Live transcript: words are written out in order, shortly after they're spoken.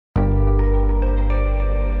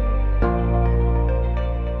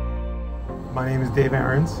My name is Dave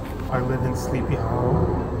Arons. I live in Sleepy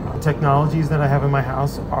Hollow. Technologies that I have in my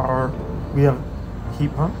house are, we have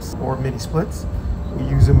heat pumps or mini splits. We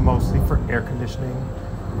use them mostly for air conditioning.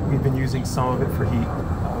 We've been using some of it for heat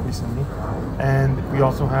recently. And we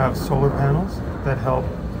also have solar panels that help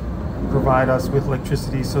provide us with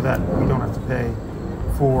electricity so that we don't have to pay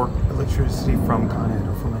for electricity from Con Ed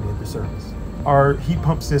or from any other service. Our heat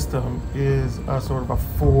pump system is a sort of a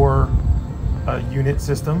four-unit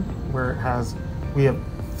system where we have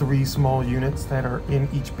 3 small units that are in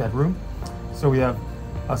each bedroom. So we have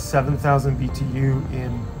a 7,000 BTU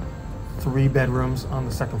in 3 bedrooms on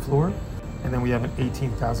the 2nd floor, and then we have an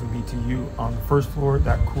 18,000 BTU on the 1st floor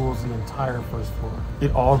that cools the entire 1st floor.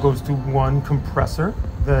 It all goes to one compressor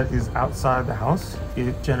that is outside the house.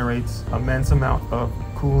 It generates immense amount of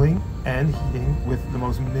cooling and heating with the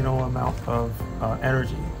most minimal amount of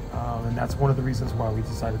energy, and that's one of the reasons why we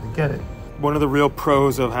decided to get it. One of the real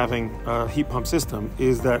pros of having a heat pump system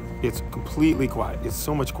is that it's completely quiet. It's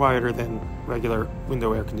so much quieter than regular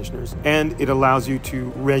window air conditioners. And it allows you to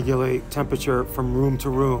regulate temperature from room to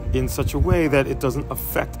room in such a way that it doesn't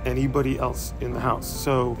affect anybody else in the house.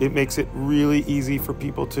 So it makes it really easy for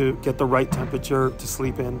people to get the right temperature to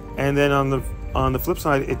sleep in. And then on the flip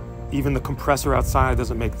side, even the compressor outside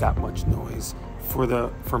doesn't make that much noise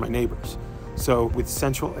for my neighbors. So with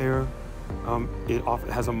central air, it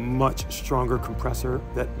has a much stronger compressor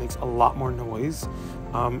that makes a lot more noise.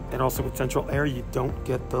 And also with central air, you don't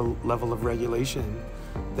get the level of regulation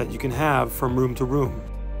that you can have from room to room.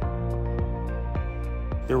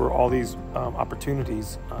 There were all these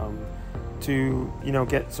opportunities to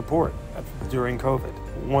get support during COVID.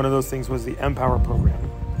 One of those things was the Empower program,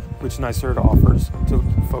 which NYSERDA offers to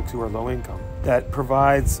folks who are low income, that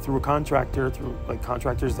provides through a contractor, through like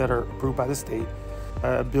contractors that are approved by the state,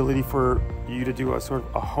 ability for you to do a sort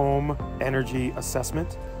of a home energy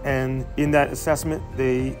assessment. And in that assessment,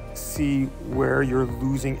 they see where you're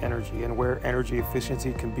losing energy and where energy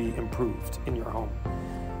efficiency can be improved in your home.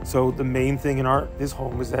 So the main thing in this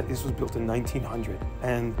home was that this was built in 1900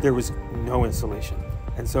 and there was no insulation.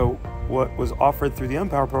 And so what was offered through the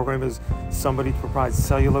Empower program is somebody provides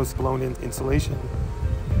cellulose blown-in insulation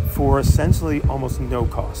for essentially almost no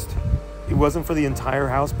cost. It wasn't for the entire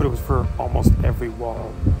house, but it was for almost every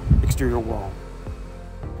wall, exterior wall.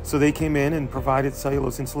 So they came in and provided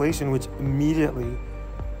cellulose insulation, which immediately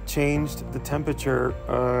changed the temperature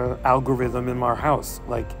algorithm in our house.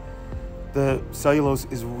 Like, the cellulose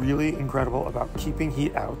is really incredible about keeping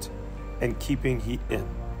heat out and keeping heat in.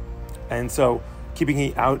 And so keeping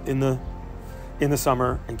heat out in the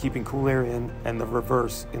summer and keeping cool air in, and the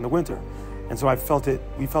reverse in the winter. And so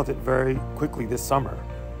we felt it very quickly this summer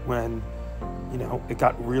when it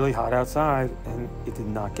got really hot outside and it did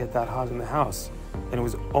not get that hot in the house. And it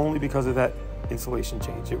was only because of that insulation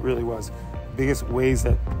change. It really was. Biggest ways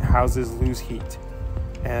that houses lose heat.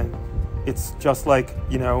 And it's just like,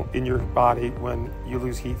 in your body when you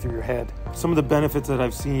lose heat through your head. Some of the benefits that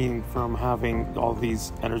I've seen from having all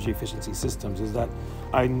these energy efficiency systems is that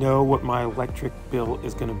I know what my electric bill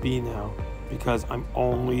is going to be now because I'm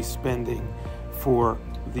only spending for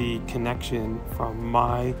the connection from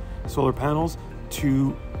my solar panels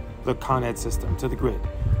to the Con Ed system, to the grid.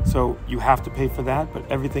 So you have to pay for that, but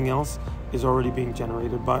everything else is already being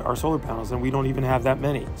generated by our solar panels, and we don't even have that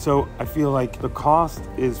many. So I feel like the cost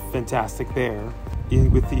is fantastic there.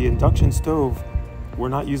 With the induction stove, we're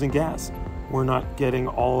not using gas. We're not getting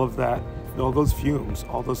all of that, all those fumes,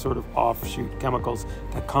 all those sort of offshoot chemicals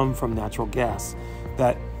that come from natural gas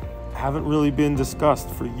that haven't really been discussed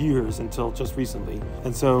for years until just recently.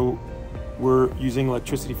 And so we're using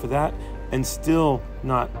electricity for that and still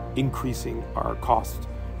not increasing our cost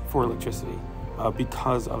for electricity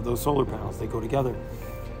because of those solar panels. They go together.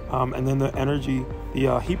 And then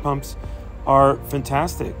the heat pumps are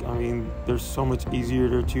fantastic. I mean, they're so much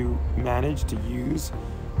easier to manage, to use.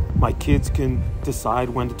 My kids can decide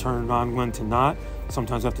when to turn it on, when to not.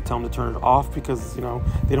 Sometimes I have to tell them to turn it off because, they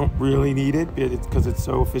don't really need it because it's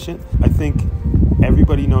so efficient. I think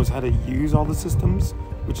everybody knows how to use all the systems,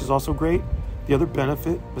 which is also great. The other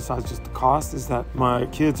benefit, besides just the cost, is that my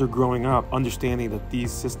kids are growing up understanding that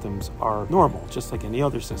these systems are normal, just like any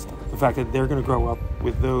other system. The fact that they're going to grow up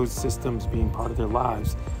with those systems being part of their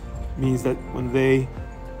lives means that when they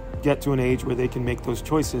get to an age where they can make those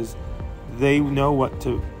choices, they know what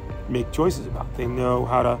to make choices about. They know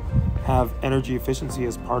how to have energy efficiency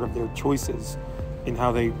as part of their choices in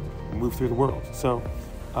how they move through the world. So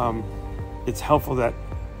it's helpful that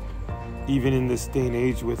even in this day and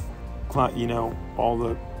age with all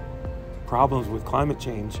the problems with climate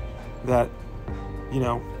change, that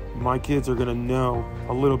my kids are going to know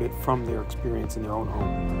a little bit from their experience in their own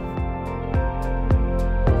home.